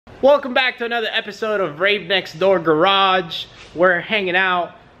Welcome back to another episode of Rave Next Door Garage. We're hanging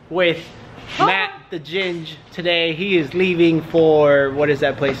out with Matt the Ginge today. He is leaving for, what is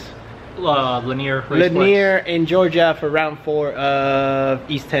that place? Lanier in Georgia for round 4 of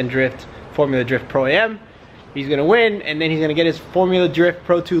East 10 Drift, Formula Drift Pro Am. He's gonna win, and then he's gonna get his Formula Drift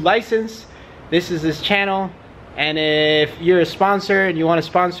Pro 2 license. This is his channel, and if you're a sponsor and you want to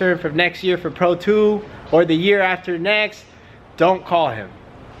sponsor for next year for Pro 2 or the year after next, don't call him.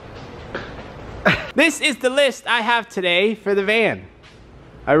 This is the list I have today for the van.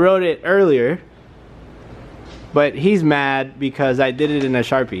 I wrote it earlier, but he's mad because I did it in a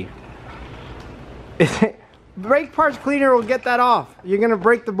Sharpie. Brake parts cleaner will get that off. You're gonna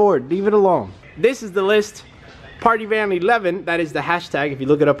break the board, leave it alone. This is the list. Party Van 11, that is the hashtag. If you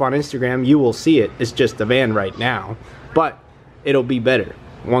look it up on Instagram, you will see it. It's just the van right now, but it'll be better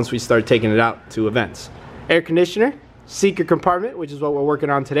once we start taking it out to events. Air conditioner, secret compartment, which is what we're working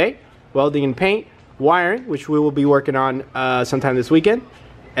on today. Welding and paint, wiring, which we will be working on sometime this weekend.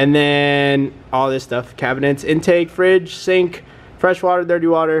 And then all this stuff, cabinets, intake, fridge, sink, fresh water, dirty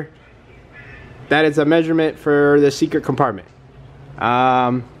water. That is a measurement for the secret compartment.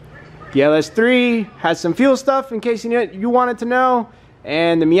 The LS3 has some fuel stuff in case you wanted to know.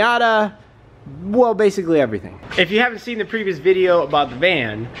 And the Miata, well, basically everything. If you haven't seen the previous video about the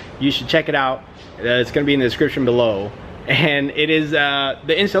van, you should check it out. It's gonna be in the description below. And it is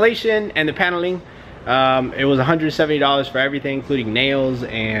the installation and the paneling. It was $170 for everything, including nails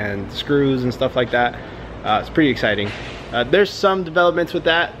and screws and stuff like that. It's pretty exciting. There's some developments with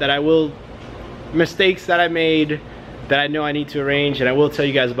that mistakes that I made that I know I need to arrange, and I will tell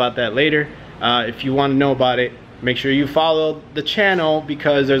you guys about that later. If you want to know about it, make sure you follow the channel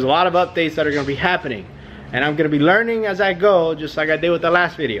because there's a lot of updates that are going to be happening. And I'm going to be learning as I go, just like I did with the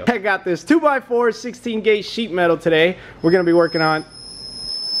last video. I got this 2x4 16 gauge sheet metal today. We're going to be working on.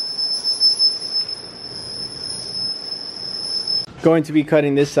 Going to be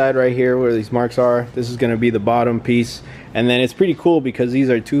cutting this side right here where these marks are. This is going to be the bottom piece. And then it's pretty cool because these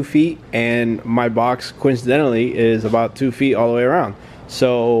are 2 feet and my box coincidentally is about 2 feet all the way around.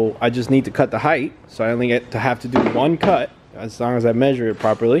 So I just need to cut the height. So I only have to do 1 cut as long as I measure it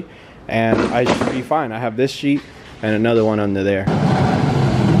properly. And I should be fine. I have this sheet and another one under there.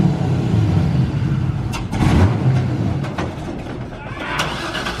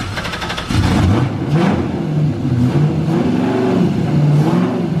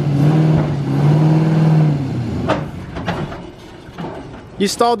 You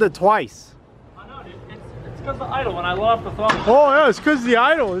stalled it twice. I know, dude. It's because the idle. When I let off the throttle. Oh yeah, it's because the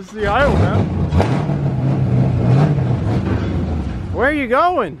idle. It's the idle, man. Where are you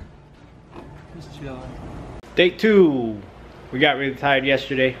going? Just chilling. Day 2. We got really tired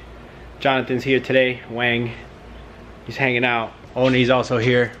yesterday. Jonathan's here today. Wang. He's hanging out. Oni's also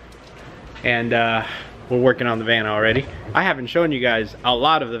here. And we're working on the van already. I haven't shown you guys a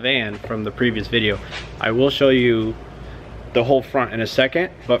lot of the van from the previous video. I will show you the whole front in a second,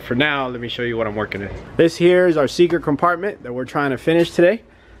 but for now let me show you what I'm working in. This here is our secret compartment that we're trying to finish today.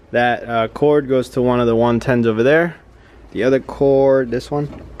 That cord goes to one of the 110s over there. The other cord, this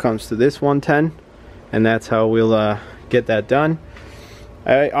one, comes to this 110, and that's how we'll get that done.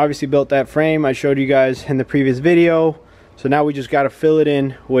 I obviously built that frame I showed you guys in the previous video, so now we just got to fill it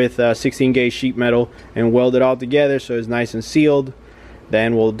in with 16 gauge sheet metal and weld it all together so it's nice and sealed.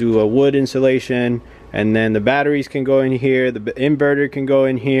 Then we'll do a wood insulation, and then the batteries can go in here, the inverter can go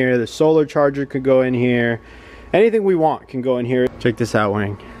in here, the solar charger can go in here. Anything we want can go in here. Check this out,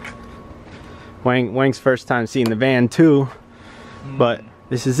 Wang. Wang's first time seeing the van too. But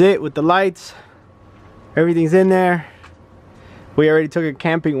this is it with the lights. Everything's in there. We already took it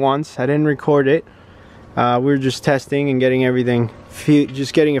camping once. I didn't record it. We were just testing and getting everything,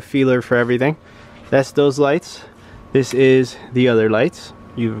 just getting a feeler for everything. That's those lights. This is the other lights.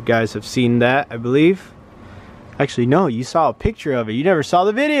 You guys have seen that, I believe. Actually, no, you saw a picture of it. You never saw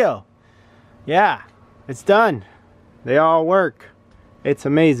the video. Yeah, it's done. They all work. It's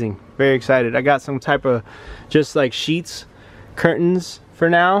amazing. Very excited. I got some type of just like sheets, curtains for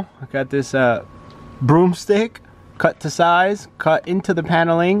now. I got this broomstick cut to size, cut into the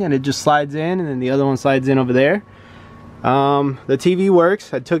paneling, and it just slides in, and then the other one slides in over there. The TV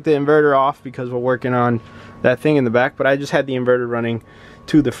works. I took the inverter off because we're working on that thing in the back, but I just had the inverter running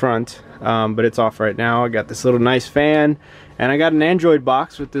to the front, but it's off right now. I got this little nice fan, and I got an Android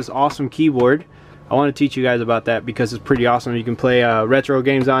box with this awesome keyboard. I want to teach you guys about that because it's pretty awesome. You can play retro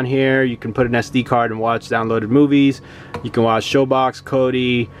games on here. You can put an SD card and watch downloaded movies. You can watch Showbox,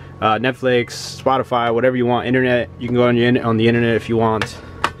 Kodi, Netflix, Spotify, whatever you want. Internet, you can go on the internet if you want.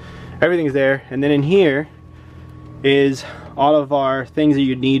 Everything's there. And then in here is all of our things that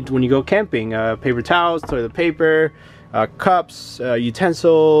you need when you go camping. Paper towels, toilet paper, cups,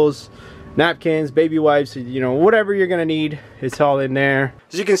 utensils, napkins, baby wipes, you know, whatever you're gonna need, it's all in there.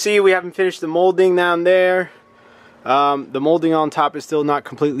 As you can see, we haven't finished the molding down there. The molding on top is still not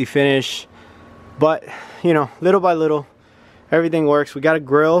completely finished, but you know, little by little, everything works. We got a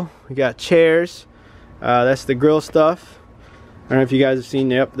grill, we got chairs, that's the grill stuff. I don't know if you guys have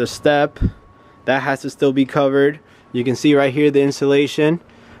seen, yep, the step, that has to still be covered. You can see right here the insulation,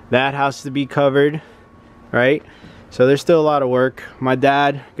 that has to be covered, right? So there's still a lot of work. My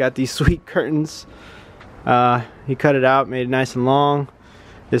dad got these sweet curtains. He cut it out, made it nice and long.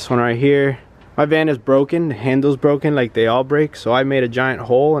 This one right here. My van is broken, the handle's broken like they all break, so I made a giant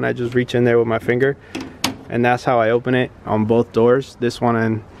hole and I just reach in there with my finger, and that's how I open it on both doors, this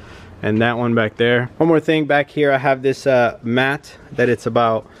one and that one back there. One more thing, back here I have this mat that it's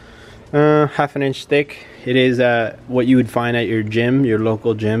about half an inch thick. It is what you would find at your gym, your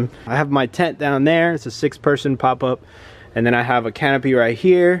local gym. I have my tent down there. It's a 6-person pop-up, and then I have a canopy right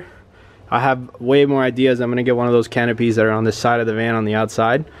here. I have way more ideas. I'm gonna get one of those canopies that are on this side of the van on the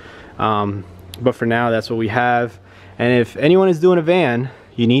outside, but for now that's what we have. And if anyone is doing a van,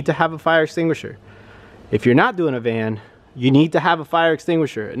 you need to have a fire extinguisher. If you're not doing a van, you need to have a fire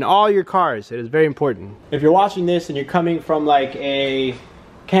extinguisher in all your cars. It is very important. If you're watching this and you're coming from like a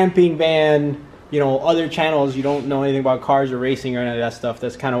camping van, you know, other channels, you don't know anything about cars or racing or any of that stuff,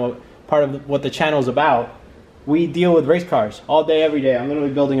 that's kind of part of what the channel is about. We deal with race cars all day, every day. I'm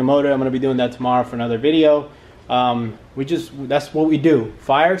literally building a motor. I'm going to be doing that tomorrow for another video. That's what we do.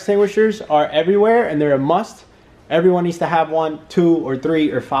 Fire extinguishers are everywhere and they're a must. Everyone needs to have 1, 2, or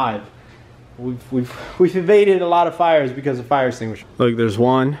 3, or 5. We've evaded a lot of fires because of fire extinguishers. Look, there's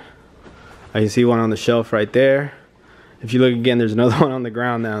one. I can see one on the shelf right there. If you look again, there's another one on the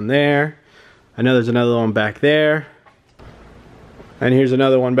ground down there. I know there's another one back there. And here's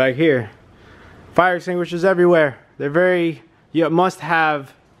another one back here. Fire extinguishers everywhere. They're very, you must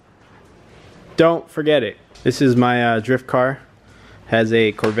have. Don't forget it. This is my drift car. Has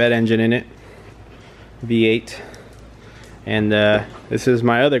a Corvette engine in it. V8. And this is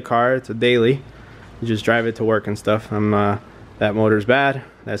my other car. It's a daily. You just drive it to work and stuff. That motor's bad.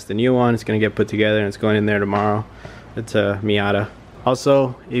 That's the new one. It's gonna get put together and it's going in there tomorrow. It's a Miata.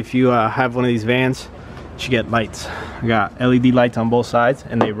 Also, if you have one of these vans, you should get lights. I got LED lights on both sides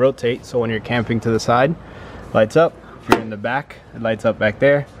and they rotate, so when you're camping to the side, lights up. If you're in the back, it lights up back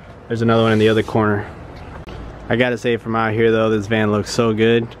there. There's another one in the other corner. I gotta say, from out here though, this van looks so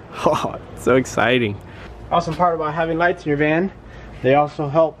good. Oh, it's so exciting. Awesome part about having lights in your van, they also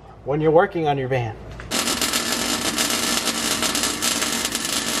help when you're working on your van.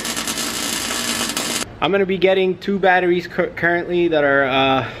 I'm going to be getting 2 batteries currently that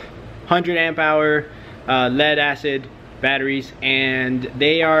are 100 amp hour lead acid batteries, and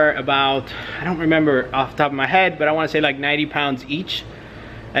they are about, I don't remember off the top of my head, but I want to say like 90 pounds each.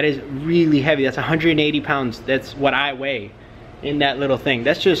 That is really heavy. That's 180 pounds. That's what I weigh in that little thing.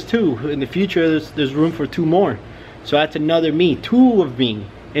 That's just 2. In the future there's room for 2 more, so that's another me, 2 of me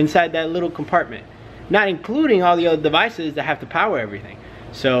inside that little compartment, not including all the other devices that have to power everything.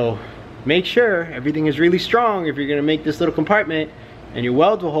 So make sure everything is really strong if you're gonna make this little compartment, and your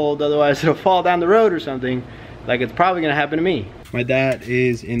welds will hold, otherwise it'll fall down the road or something, like it's probably gonna happen to me. My dad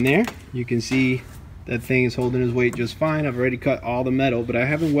is in there. You can see that thing is holding his weight just fine. I've already cut all the metal, but I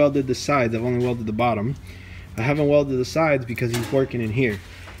haven't welded the sides. I've only welded the bottom. I haven't welded the sides because he's working in here.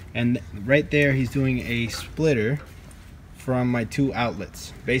 And right there, he's doing a splitter from my 2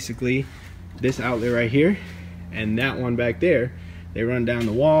 outlets. Basically, this outlet right here and that one back there, they run down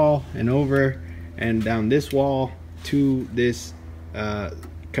the wall and over and down this wall to this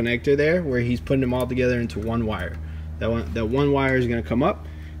connector there, where he's putting them all together into one wire. That one wire is going to come up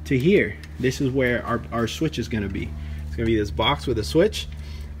to here. This is where our switch is going to be. It's going to be this box with a switch,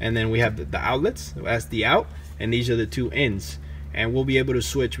 and then we have the outlets. That's the out, and these are the 2 ins. And we'll be able to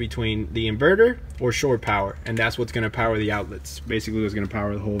switch between the inverter or shore power, and that's what's going to power the outlets. Basically, what's going to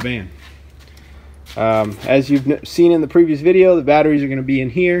power the whole van. As you've seen in the previous video, the batteries are going to be in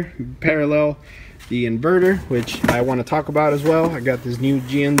here, parallel the inverter, which I want to talk about as well. I got this new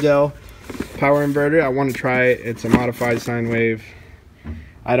GML power inverter. I want to try it. It's a modified sine wave.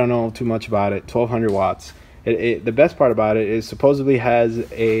 I don't know too much about it. 1200 watts. The best part about it is supposedly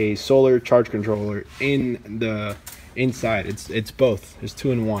has a solar charge controller in the inside. It's both. There's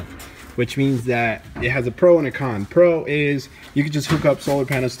 2 in 1, which means that it has a pro and a con. Pro is you can just hook up solar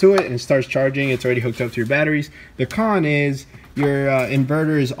panels to it and it starts charging. It's already hooked up to your batteries. The con is your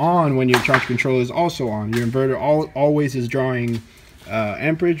inverter is on when your charge controller is also on. Your inverter always is drawing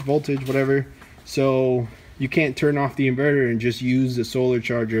amperage, voltage, whatever. So you can't turn off the inverter and just use the solar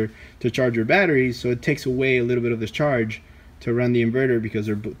charger to charge your batteries, so it takes away a little bit of this charge to run the inverter because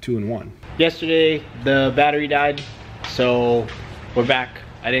they're 2-in-1. Yesterday the battery died, so we're back.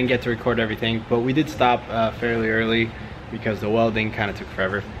 I didn't get to record everything, but we did stop fairly early because the welding kind of took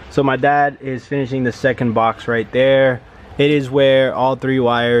forever. So my dad is finishing the second box right there. It is where all 3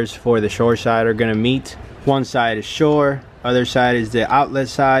 wires for the shore side are gonna meet. One side is shore, other side is the outlet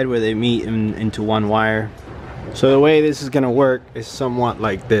side where they meet into one wire. So the way this is gonna work is somewhat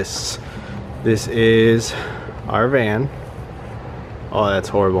like this. This is our van. Oh, that's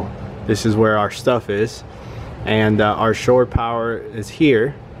horrible. This is where our stuff is. And our shore power is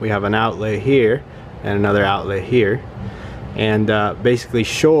here. We have an outlet here and another outlet here. And basically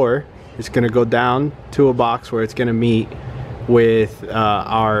shore is gonna go down to a box where it's gonna meet with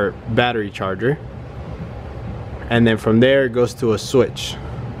our battery charger. And then from there it goes to a switch.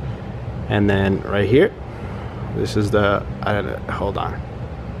 And then right here, this is the, hold on.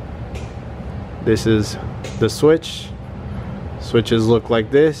 This is the switch. Switches look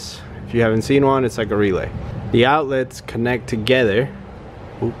like this. If you haven't seen one, it's like a relay. The outlets connect together.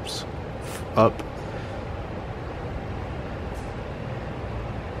 Oops, up.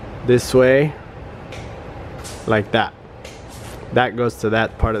 This way, like that. That goes to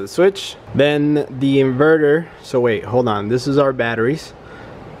that part of the switch. Then the inverter, so wait, hold on. This is our batteries,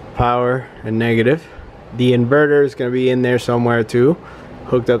 power and negative. The inverter is gonna be in there somewhere too,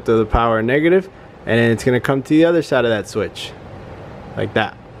 hooked up to the power and negative, and then it's gonna come to the other side of that switch, like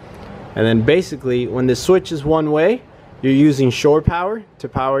that. And then basically, when the switch is one way, you're using shore power to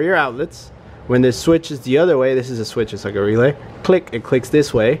power your outlets. When the switch is the other way, this is a switch, it's like a relay, click, it clicks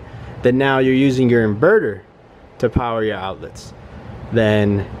this way, then now you're using your inverter to power your outlets.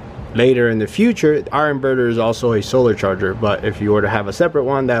 Then later in the future, our inverter is also a solar charger, but if you were to have a separate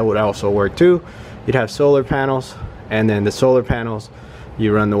one, that would also work too. You'd have solar panels, and then the solar panels,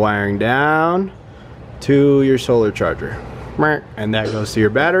 you run the wiring down to your solar charger, and that goes to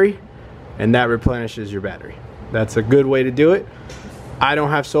your battery, and that replenishes your battery. That's a good way to do it. I don't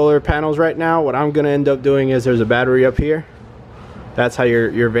have solar panels right now. What I'm gonna end up doing is there's a battery up here. That's how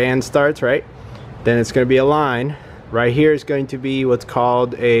your van starts, right? Then it's gonna be a line. Right here is going to be what's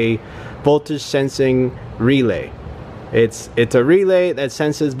called a voltage sensing relay. It's a relay that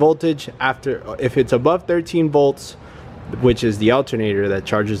senses voltage after, if it's above 13 volts, which is the alternator that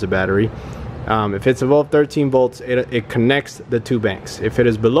charges the battery. If it's above 13 volts, it connects the 2 banks. If it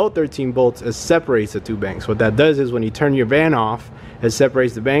is below 13 volts, it separates the 2 banks. What that does is when you turn your van off, it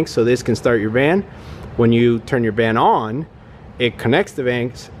separates the banks, so this can start your van. When you turn your van on, it connects the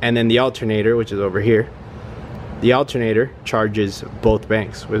banks, and then the alternator, which is over here, the alternator charges both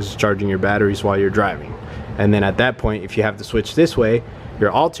banks, which is charging your batteries while you're driving. And then at that point, if you have to switch this way,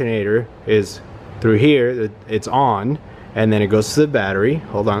 your alternator is through here, it's on, and then it goes to the battery.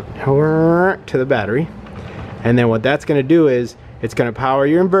 Hold on, to the battery. And then what that's gonna do is, it's gonna power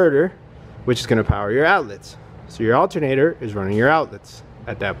your inverter, which is gonna power your outlets. So your alternator is running your outlets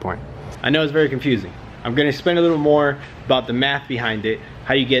at that point. I know it's very confusing. I'm gonna explain a little more about the math behind it,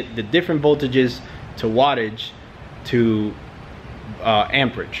 how you get the different voltages to wattage to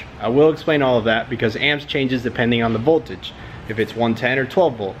amperage. I will explain all of that because amps changes depending on the voltage. If it's 110 or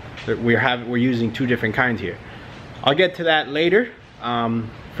 12 volt, we're using 2 different kinds here. I'll get to that later.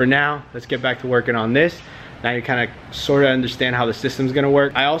 For now, let's get back to working on this. Now you kind of sort of understand how the system's gonna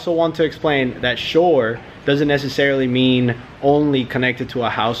work. I also want to explain that shore doesn't necessarily mean only connected to a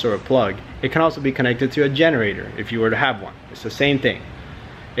house or a plug. It can also be connected to a generator if you were to have one. It's the same thing.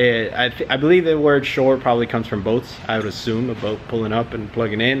 I believe the word shore probably comes from boats. I would assume a boat pulling up and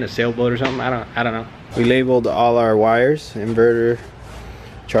plugging in, a sailboat or something. I don't know. We labeled all our wires, inverter,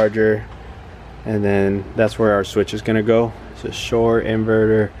 charger, and then that's where our switch is gonna go. So shore,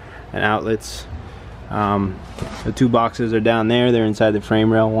 inverter, and outlets. The 2 boxes are down there. They're inside the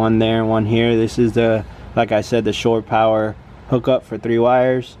frame rail. One there, one here. This is the, like I said, the shore power hookup for 3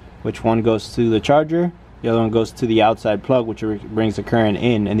 wires, which one goes to the charger. The other one goes to the outside plug, which brings the current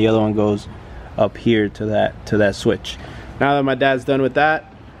in, and the other one goes up here to that switch. Now that my dad's done with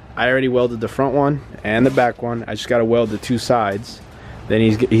that, I already welded the front one and the back one. I just got to weld the 2 sides. Then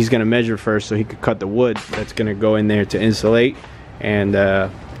he's gonna measure first so he could cut the wood that's gonna go in there to insulate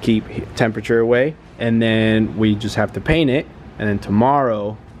and keep temperature away. And then we just have to paint it, and then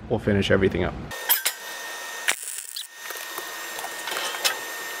tomorrow we'll finish everything up.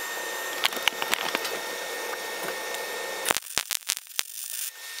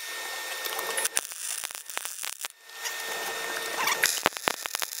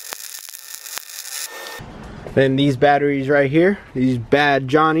 Then these batteries right here, these bad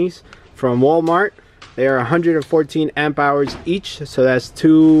Johnnies from Walmart, They are 114 amp hours each, so that's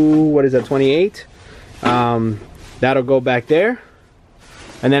 28. That'll go back there.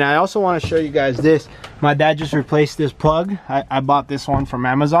 And then I also want to show you guys this. My dad just replaced this plug. I bought this one from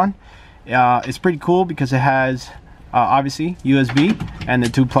Amazon. It's pretty cool because it has obviously USB and the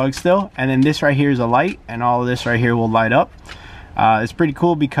 2 plugs still, and then this right here is a light, and all of this right here will light up. It's pretty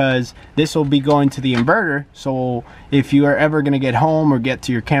cool because this will be going to the inverter, so if you are ever going to get home or get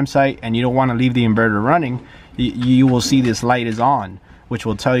to your campsite and you don't want to leave the inverter running, you will see this light is on, which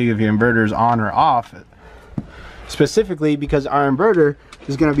will tell you if your inverter is on or off, specifically because our inverter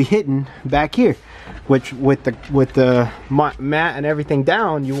is going to be hidden back here, which with the mat and everything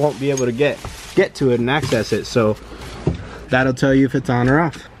down, you won't be able to get to it and access it. So that'll tell you if it's on or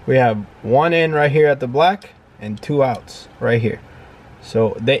off. We have 1 in right here at the black and 2 outs right here.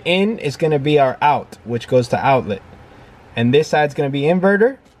 So the in is going to be our out, which goes to outlet, and this side's going to be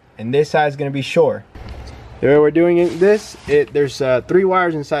inverter, and this side's going to be shore. The way we're doing this, there's 3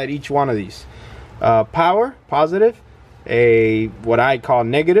 wires inside each one of these. Power, positive, a what I call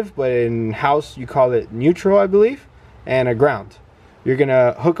negative, but in house you call it neutral, I believe, and a ground. You're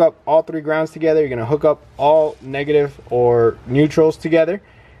gonna hook up all 3 grounds together. You're gonna hook up all negative or neutrals together,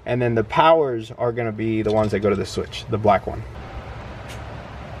 and then the powers are gonna be the ones that go to the switch, the black one.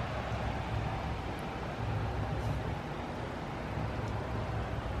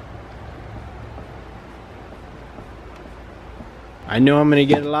 I know I'm gonna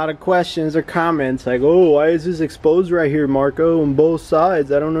get a lot of questions or comments like, oh, why is this exposed right here, Marco, on both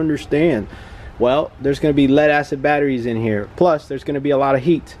sides? I don't understand. Well, there's gonna be lead acid batteries in here. Plus, there's gonna be a lot of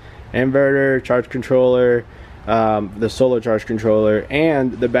heat. Inverter, charge controller, the solar charge controller,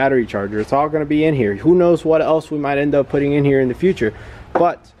 and the battery charger. It's all gonna be in here. Who knows what else we might end up putting in here in the future.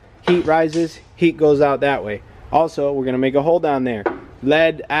 But heat rises, heat goes out that way. Also, we're gonna make a hole down there.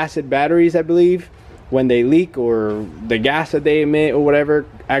 Lead acid batteries, I believe, when they leak, or the gas that they emit or whatever,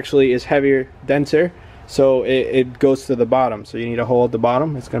 actually is heavier, denser, so it goes to the bottom. So you need a hole at the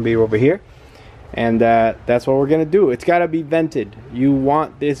bottom. It's going to be over here, and that's what we're going to do. It's got to be vented. You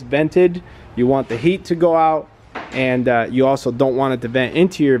want this vented. You want the heat to go out, and you also don't want it to vent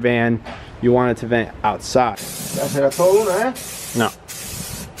into your van. You want it to vent outside. No.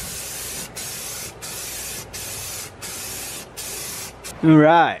 All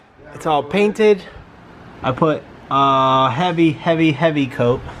right, it's all painted. I put a heavy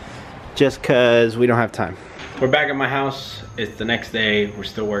coat just because we don't have time. We're back at my house. It's the next day. We're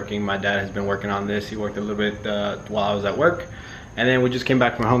still working. My dad has been working on this. He worked a little bit while I was at work. And then we just came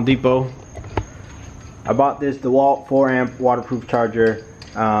back from Home Depot. I bought this DeWalt 4 amp waterproof charger.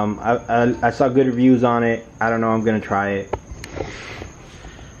 I saw good reviews on it. I don't know, I'm gonna try it.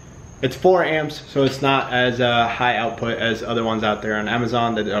 It's 4 amps, so it's not as high output as other ones out there on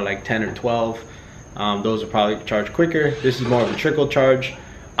Amazon that are like 10 or 12. Those will probably charge quicker. This is more of a trickle charge.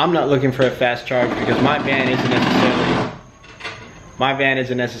 I'm not looking for a fast charge because my van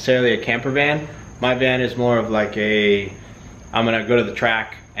isn't necessarily a camper van. My van is more of like I'm gonna go to the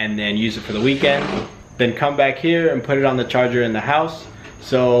track and then use it for the weekend, then come back here and put it on the charger in the house,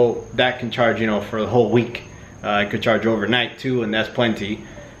 so that can charge, you know, for the whole week. It could charge overnight too, and that's plenty.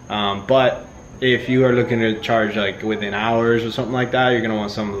 But if you are looking to charge like within hours or something like that, you're gonna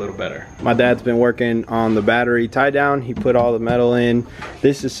want something a little better. My dad's been working on the battery tie down. He put all the metal in.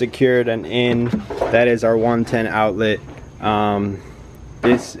 This is secured and in. That is our 110 outlet.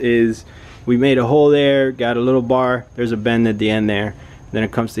 We made a hole there, got a little bar. There's a bend at the end there. Then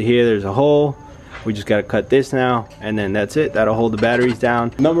it comes to here, there's a hole. We just gotta cut this now, and then that's it. That'll hold the batteries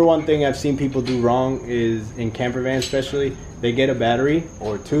down. Number one thing I've seen people do wrong is, in camper vans especially, they get a battery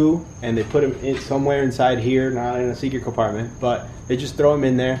or 2 and they put them in somewhere inside here, not in a secret compartment, but they just throw them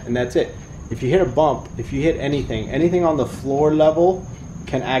in there and that's it. If you hit a bump, if you hit anything on the floor level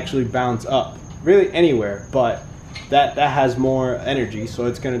can actually bounce up, really anywhere, but that has more energy, so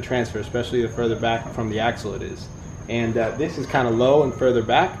it's going to transfer, especially the further back from the axle it is. And this is kind of low and further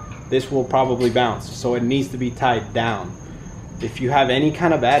back. This will probably bounce, so it needs to be tied down. If you have any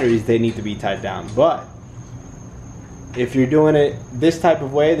kind of batteries, they need to be tied down. But if you're doing it this type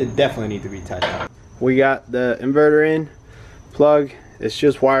of way, they definitely need to be tied down. We got the inverter in, plug. It's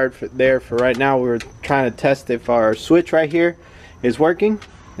just wired there for right now. We were trying to test if our switch right here is working,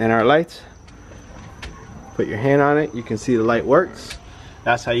 and our lights. Put your hand on it, you can see the light works.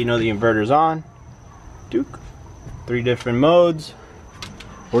 That's how you know the inverter's on. Duke. 3 different modes.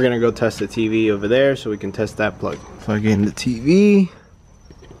 We're gonna go test the TV over there so we can test that plug. Plug in the TV.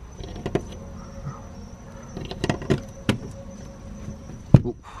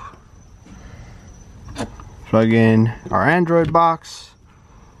 Plug in our Android box.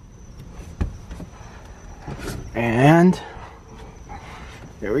 And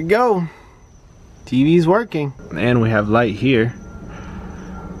there we go. TV's working. And we have light here.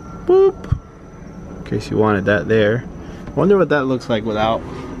 Boop. In case you wanted that there. Wonder what that looks like without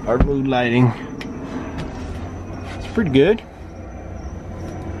our mood lighting. It's pretty good.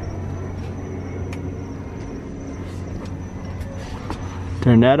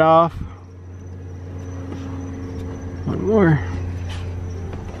 Turn that off. One more.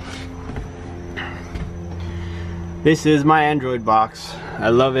 This is my Android box. I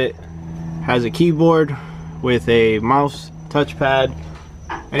love it. Has a keyboard with a mouse touchpad.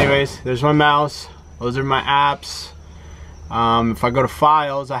 Anyways, there's my mouse. Those are my apps. If I go to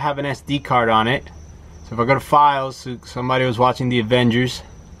files, I have an SD card on it. So if I go to files, somebody was watching the Avengers.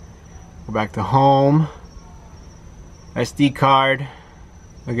 Go back to home. SD card.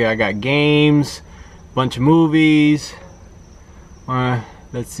 Okay, I got games, bunch of movies.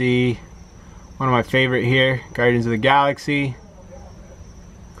 Let's see. One of my favorite here, Guardians of the Galaxy.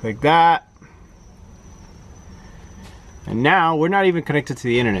 Click that. And now we're not even connected to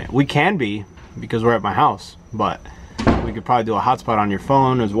the internet. We can be because we're at my house, but we could probably do a hotspot on your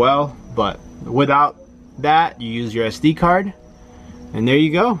phone as well. But without that, you use your SD card, and there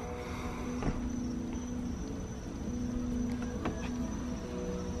you go.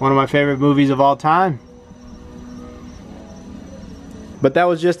 One of my favorite movies of all time. But that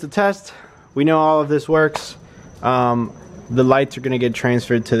was just a test. We know all of this works. The lights are gonna get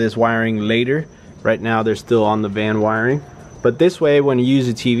transferred to this wiring later. Right now they're still on the van wiring. But this way, when you use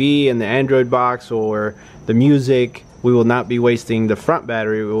the TV and the Android box or the music, we will not be wasting the front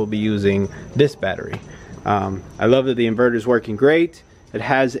battery. We will be using this battery. I love that the inverter is working great. It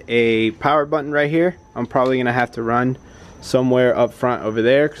has a power button right here. I'm probably gonna have to run somewhere up front over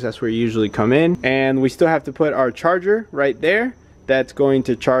there because that's where you usually come in. And we still have to put our charger right there. That's going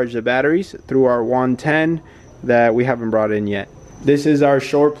to charge the batteries through our 110 that we haven't brought in yet. This is our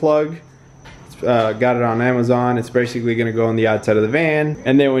short plug. Got it on Amazon. It's basically going to go on the outside of the van,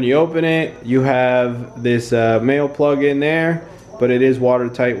 and then when you open it, you have this male plug in there, but it is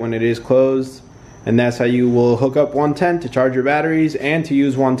watertight when it is closed, and that's how you will hook up 110 to charge your batteries and to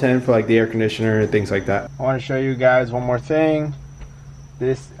use 110 for like the air conditioner and things like that. I want to show you guys one more thing.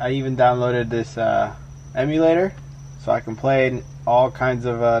 I even downloaded this emulator so I can play all kinds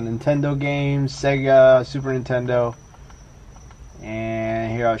of Nintendo games, Sega, Super Nintendo.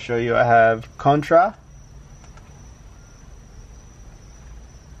 And here I'll show you, I have Contra.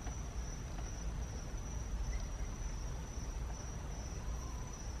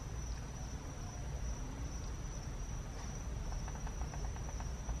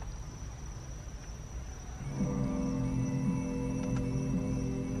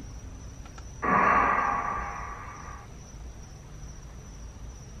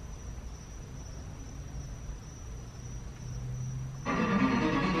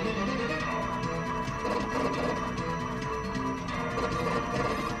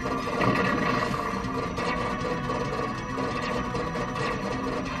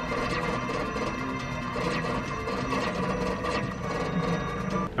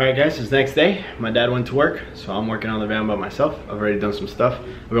 Alright guys, it's the next day. My dad went to work, so I'm working on the van by myself. I've already done some stuff.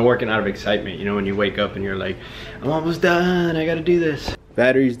 I've been working out of excitement, you know, when you wake up and you're like, I'm almost done, I gotta do this.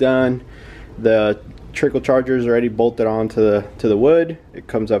 Battery's done. The trickle charger is already bolted onto the wood. It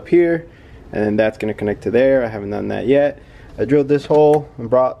comes up here, and then that's gonna connect to there. I haven't done that yet. I drilled this hole and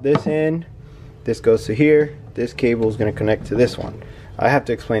brought this in. This goes to here. This cable is gonna connect to this one. I have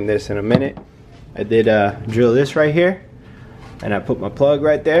to explain this in a minute. I did drill this right here, and I put my plug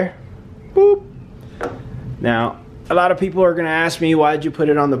right there. Boop. Now, a lot of people are gonna ask me, why did you put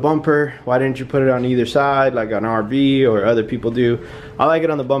it on the bumper? Why didn't you put it on either side like an RV or other people do? I like it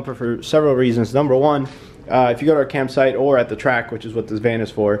on the bumper for several reasons. Number one, if you go to a campsite or at the track, which is what this van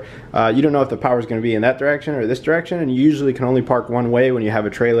is for, you don't know if the power is gonna be in that direction or this direction, and you usually can only park one way when you have a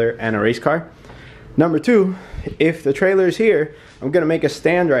trailer and a race car. Number two, if the trailer is here, I'm gonna make a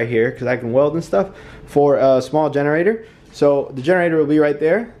stand right here, because I can weld and stuff, for a small generator. So the generator will be right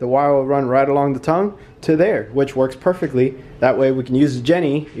there. The wire will run right along the tongue to there, which works perfectly. That way we can use the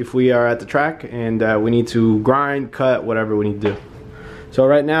Jenny if we are at the track and we need to grind, cut, whatever we need to do. So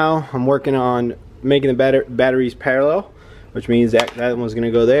right now I'm working on making the batteries parallel, which means that one's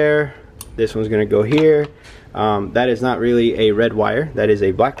gonna go there, this one's gonna go here. That is not really a red wire, that is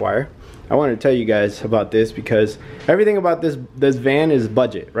a black wire. I wanted to tell you guys about this because everything about this van is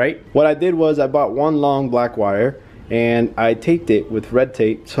budget, right? What I did was I bought one long black wire and I taped it with red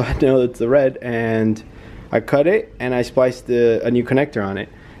tape so I know it's the red, and I cut it and I spliced a new connector on it.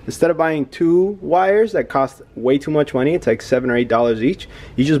 Instead of buying two wires that cost way too much money, it's like $7 or $8 each,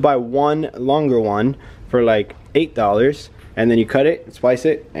 you just buy one longer one for like $8, and then you cut it, splice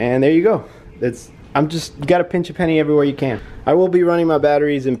it, and there you go. You gotta pinch a penny everywhere you can. I will be running my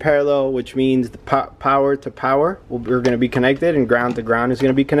batteries in parallel, which means the power to power we're gonna be connected, and ground to ground is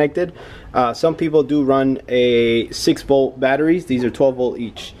gonna be connected. Some people do run a 6-volt batteries. These are 12 volt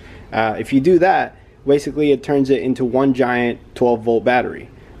each. If you do that, basically it turns it into one giant 12-volt battery.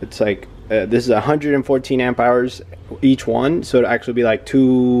 It's like this is 114 amp hours each one, so it'll actually be like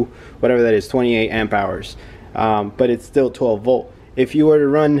 28 amp hours, but it's still 12 volt. If you were to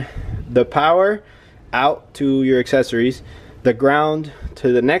run the power out to your accessories, the ground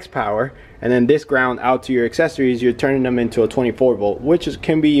to the next power, and then this ground out to your accessories, you're turning them into a 24 volt, which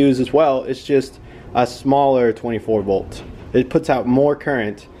can be used as well. It's just a smaller 24 volt. It puts out more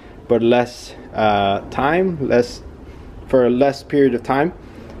current, but less for a less period of time.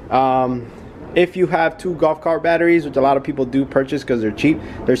 If you have 2 golf cart batteries, which a lot of people do purchase because they're cheap,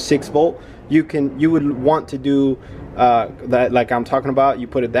 they're 6 volt, you would want to do that like I'm talking about. You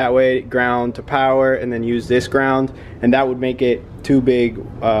put it that way, ground to power, and then use this ground, and that would make it 2 big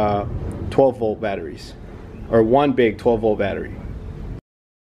 12 volt batteries, or 1 big 12 volt battery.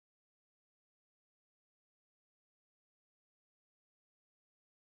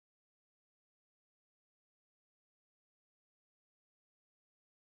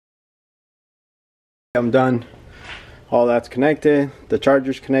 I'm done. All that's connected. The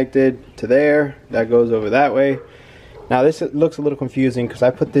charger's connected to there. That goes over that way. Now this looks a little confusing because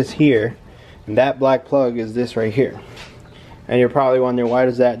I put this here, and that black plug is this right here. And you're probably wondering, why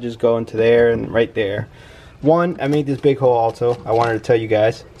does that just go into there and right there? One, I made this big hole also, I wanted to tell you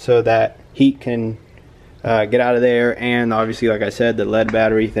guys, so that heat can get out of there, and obviously, like I said, the lead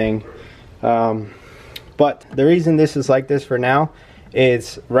battery thing. But the reason this is like this for now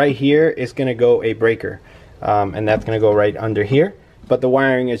is right here is going to go a breaker, and that's going to go right under here. But the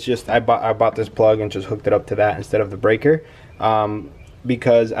wiring is just, I bought this plug and just hooked it up to that instead of the breaker,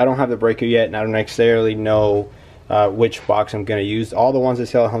 because I don't have the breaker yet, and I don't necessarily know which box I'm going to use. All the ones that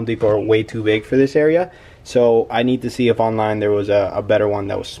sell at Home Depot are way too big for this area, so I need to see if online there was a better one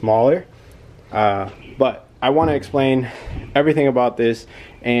that was smaller. But I want to explain everything about this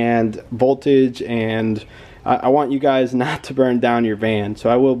and voltage, and I want you guys not to burn down your van, so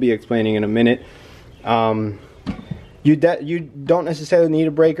I will be explaining in a minute. You don't necessarily need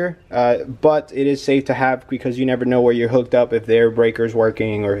a breaker, but it is safe to have, because you never know where you're hooked up, if their breaker's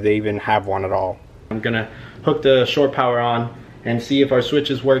working or if they even have one at all. I'm gonna hook the shore power on and see if our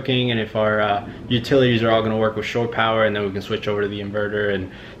switch is working, and if our utilities are all gonna work with shore power, and then we can switch over to the inverter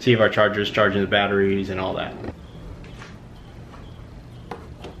and see if our charger is charging the batteries and all that.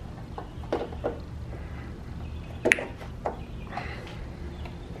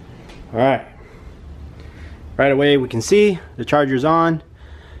 All right. Right away we can see the charger's on.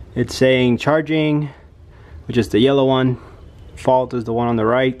 It's saying charging, which is the yellow one. Fault is the one on the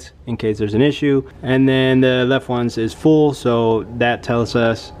right, in case there's an issue. And then the left one is full, so that tells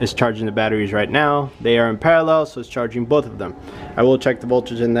us it's charging the batteries right now. They are in parallel, so it's charging both of them. I will check the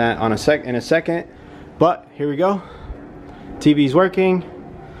voltage in that in a second. But here we go. TV's working.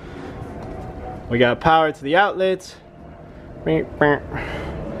 We got power to the outlets.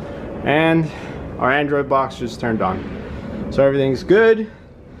 And our Android box just turned on, so everything's good.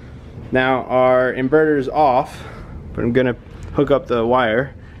 Now our inverter is off, but I'm gonna hook up the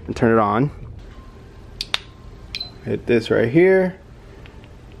wire and turn it on. Hit this right here.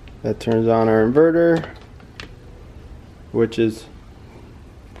 That turns on our inverter, which is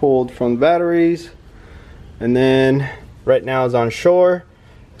pulled from the batteries. And then right now it's on shore.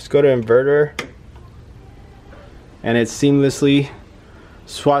 Let's go to inverter, and it seamlessly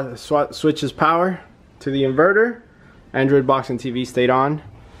switches power to the inverter. Android box and TV stayed on.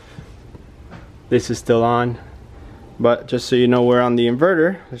 This is still on, but just so you know, we're on the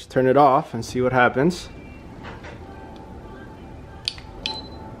inverter. Let's turn it off and see what happens.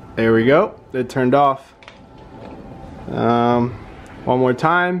 There we go, it turned off. One more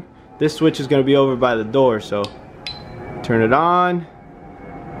time. This switch is going to be over by the door, so turn it on,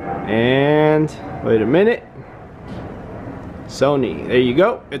 and wait a minute. Sony, there you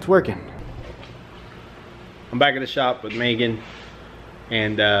go, it's working. I'm back at the shop with Megan,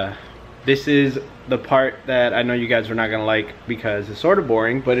 and this is the part that I know you guys are not gonna like, because it's sort of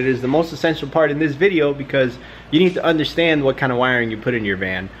boring, but it is the most essential part in this video, because you need to understand what kind of wiring you put in your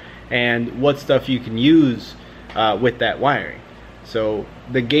van and what stuff you can use with that wiring. So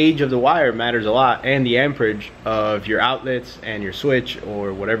the gauge of the wire matters a lot, and the amperage of your outlets and your switch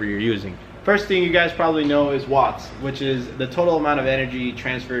or whatever you're using. First thing you guys probably know is watts, which is the total amount of energy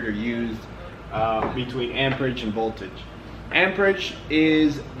transferred or used between amperage and voltage. Amperage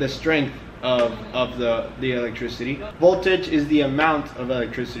is the strength of the electricity. Voltage is the amount of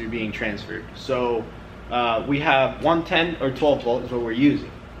electricity being transferred. So we have 110 or 12 volt is what we're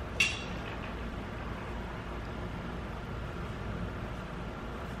using.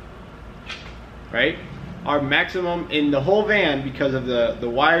 Right? Our maximum in the whole van, because of the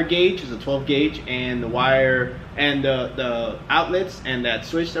wire gauge is a 12 gauge, and the wire and the outlets and that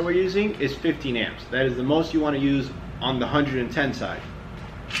switch that we're using is 15 amps. That is the most you want to use on the 110 side.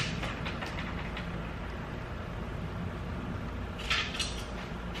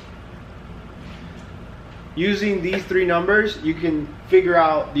 Using these three numbers, you can figure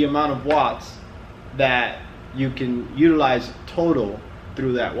out the amount of watts that you can utilize total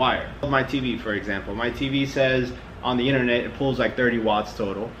through that wire. My TV, for example, my TV says on the internet it pulls like 30 watts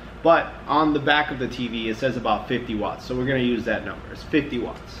total, but on the back of the TV it says about 50 watts. So we're going to use that number. It's 50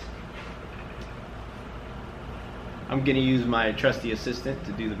 watts. I'm going to use my trusty assistant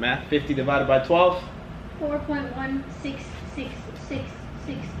to do the math. 50 divided by 12. 4.1666667.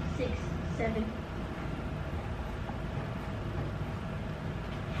 Let's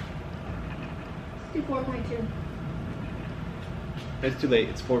do 4.2. It's too late.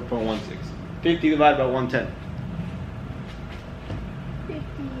 It's 4.16. 50 divided by 110. 50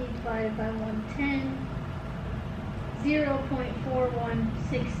 divided by 110.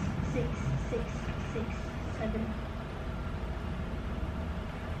 0.41666667.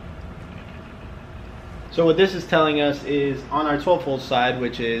 So what this is telling us is on our 12 volt side,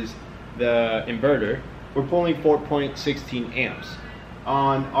 which is the inverter, we're pulling 4.16 amps.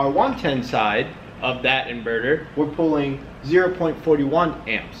 On our 110 side of that inverter, we're pulling 0.41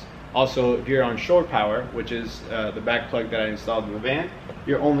 amps. Also, if you're on shore power, which is the back plug that I installed in the van,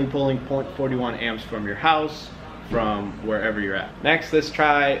 you're only pulling 0.41 amps from your house, from wherever you're at. Next, let's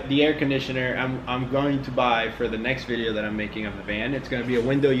try the air conditioner I'm going to buy for the next video that I'm making of the van. It's going to be a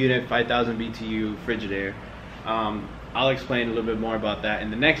window unit, 5000 BTU Frigidaire. I'll explain a little bit more about that in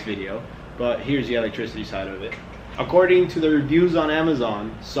the next video, but here's the electricity side of it. According to the reviews on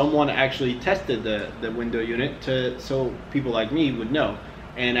Amazon, someone actually tested the window unit so people like me would know.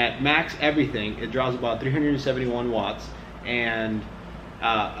 And at max everything, it draws about 371 watts, and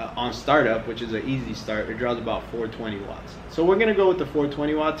on startup, which is an easy start, it draws about 420 watts. So we're gonna go with the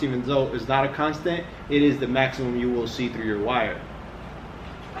 420 watts, even though it's not a constant, it is the maximum you will see through your wire.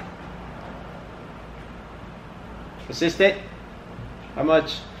 Assistant, how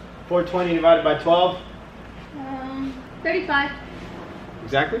much? 420 divided by 12? 35.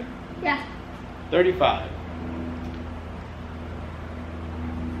 Exactly? Yeah. 35.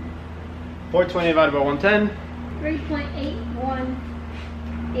 420 divided by 110?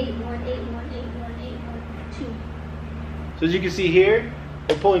 3.818181818182. So as you can see here,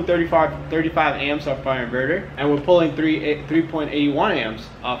 we're pulling 35 amps off our inverter, and we're pulling 3.81 amps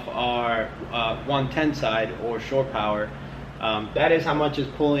off our 110 side or shore power. That is how much is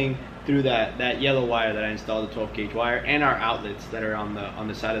pulling through that yellow wire that I installed, the 12 gauge wire, and our outlets that are on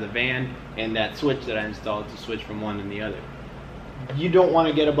the side of the van, and that switch that I installed to switch from one and the other. You don't want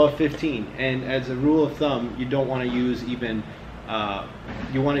to get above 15, and as a rule of thumb, you don't want to use even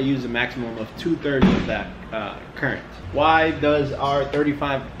you want to use a maximum of 2/3 of that current. Why does our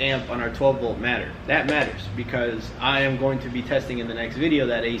 35 amp on our 12 volt matter? That matters because I am going to be testing in the next video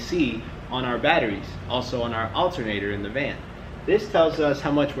that AC on our batteries, also on our alternator in the van. This tells us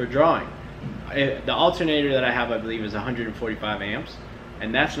how much we're drawing. The alternator that I have, I believe, is 145 amps,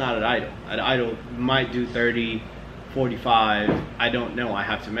 and that's not at idle. At idle, might do 30, 45, I don't know, I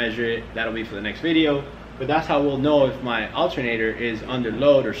have to measure it. That'll be for the next video, but that's how we'll know if my alternator is under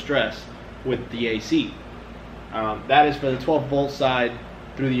load or stress with the AC. That is for the 12 volt side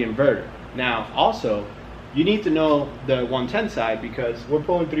through the inverter. Now, also, you need to know the 110 side because we're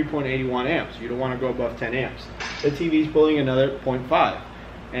pulling 3.81 amps. You don't want to go above 10 amps. The TV is pulling another 0.5.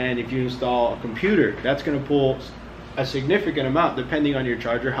 And if you install a computer, that's going to pull a significant amount depending on your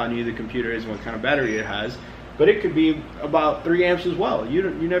charger, how new the computer is, and what kind of battery it has. But it could be about 3 amps as well. You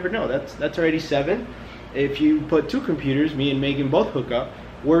never know. That's already 7. If you put 2 computers, me and Megan both hook up,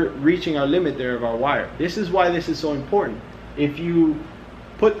 we're reaching our limit there of our wire. This is why this is so important. If you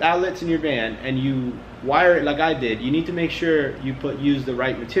put outlets in your van and you wire it like I did, you need to make sure you use the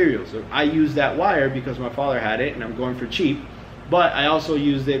right materials. So I used that wire because my father had it and I'm going for cheap, but I also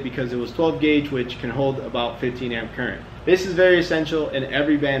used it because it was 12 gauge, which can hold about 15 amp current. This is very essential in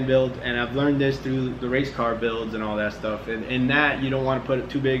every van build, and I've learned this through the race car builds and all that stuff. And in that, you don't want to put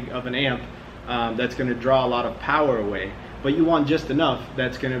too big of an amp that's going to draw a lot of power away, but you want just enough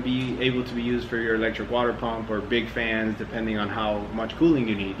that's going to be able to be used for your electric water pump or big fans, depending on how much cooling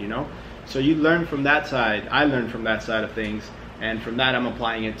you need, you know. So you learn from that side. I learned from that side of things, And from that, I'm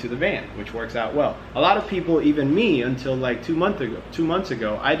applying it to the van, which works out well. A lot of people, even me, until like 2 months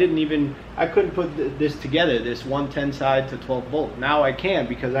ago, I couldn't put this together, this 110 side to 12 volt. Now I can,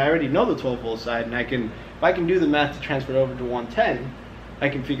 because I already know the 12 volt side, and if I can do the math to transfer it over to 110, I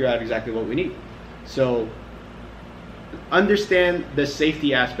can figure out exactly what we need. So understand the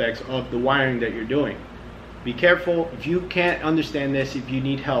safety aspects of the wiring that you're doing. Be careful. If you can't understand this, if you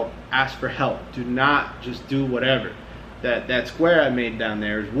need help, ask for help. Do not just do whatever. That square I made down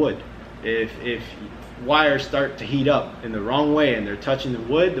there is wood. If wires start to heat up in the wrong way and they're touching the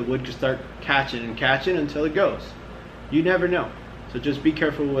wood can start catching until it goes. You never know. So just be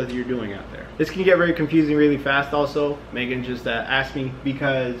careful with what you're doing out there. This can get very confusing really fast also. Megan just asked me,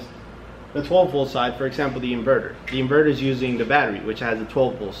 because the 12 volt side, for example, the inverter is using the battery, which has a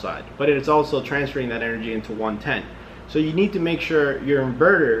 12 volt side, but it's also transferring that energy into 110. So you need to make sure your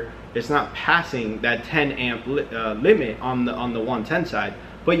inverter is not passing that 10 amp limit on the 110 side,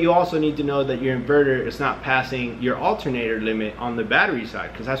 but you also need to know that your inverter is not passing your alternator limit on the battery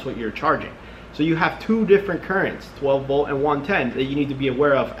side, because that's what you're charging. So you have two different currents, 12 volt and 110, that you need to be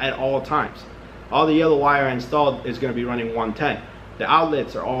aware of at all times. All the yellow wire I installed is going to be running 110. The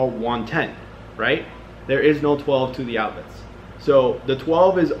outlets are all 110, right? There is no 12 to the outlets. So the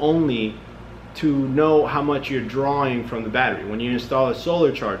 12 is only to know how much you're drawing from the battery. When you install a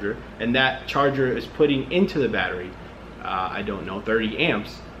solar charger and that charger is putting into the battery, I don't know, 30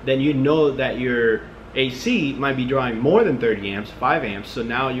 amps, then you know that your AC might be drawing more than 30 amps, 5 amps. So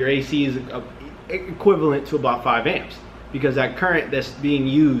now your AC is equivalent to about 5 amps, because that current that's being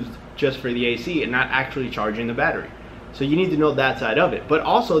used just for the AC and not actually charging the battery. So you need to know that side of it. But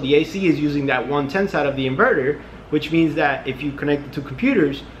also the AC is using that 110 side of the inverter, which means that if you connect the two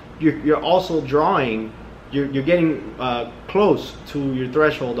computers, you're also drawing, you're getting close to your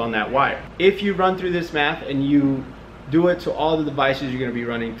threshold on that wire. If you run through this math and you do it to all the devices you're going to be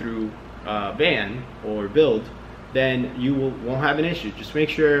running through van or build, then you won't have an issue. Just make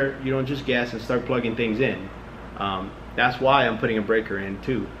sure you don't just guess and start plugging things in. That's why I'm putting a breaker in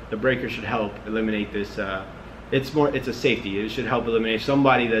too. The breaker should help eliminate this. It's a safety. It should help eliminate. If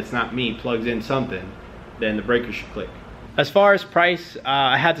somebody that's not me plugs in something, then the breaker should click. As far as price,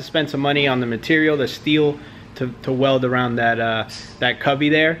 I had to spend some money on the material, the steel, to weld around that cubby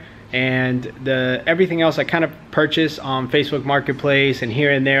there, and everything else I kind of purchased on Facebook Marketplace and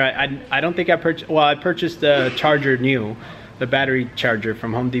here and there. I don't think I purchased. Well, I purchased the charger the battery charger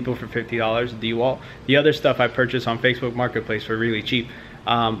from Home Depot for $50, DeWalt. The other stuff I purchased on Facebook Marketplace for really cheap.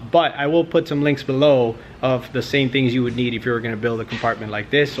 But I will put some links below of the same things you would need if you were going to build a compartment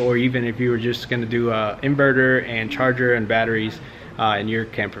like this, or even if you were just going to do an inverter and charger and batteries in your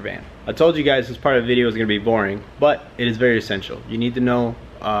camper van. I told you guys this part of the video is going to be boring, but it is very essential. You need to know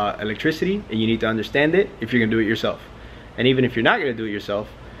electricity, and you need to understand it if you're going to do it yourself. And even if you're not going to do it yourself,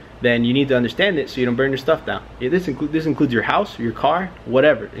 then you need to understand it so you don't burn your stuff down. This includes your house, your car,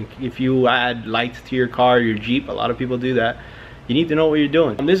 whatever. If you add lights to your car, your Jeep, a lot of people do that. You need to know what you're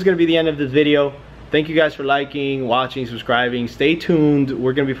doing. This is going to be the end of this video. Thank you guys for liking, watching, subscribing. Stay tuned.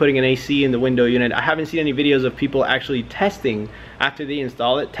 We're going to be putting an AC in the window unit. I haven't seen any videos of people actually testing after they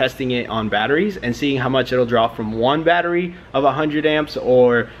install it, testing it on batteries and seeing how much it'll draw from one battery of 100 amps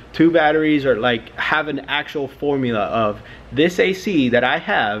or 2 batteries, or like have an actual formula of this AC that I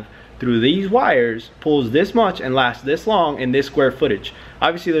have through these wires pulls this much and lasts this long in this square footage.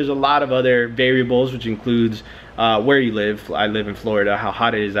 Obviously there's a lot of other variables, which includes where you live. I live in Florida, how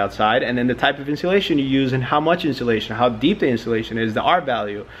hot it is outside, and then the type of insulation you use and how much insulation, how deep the insulation is, the R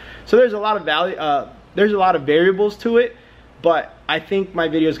value. So there's a lot of there's a lot of variables to it, but I think my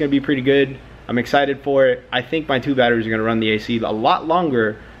video is going to be pretty good. I'm excited for it. I think my 2 batteries are going to run the AC a lot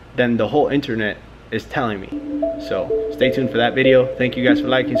longer than the whole internet is telling me. So stay tuned for that video. Thank you guys for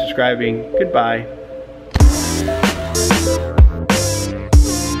liking, subscribing. Goodbye.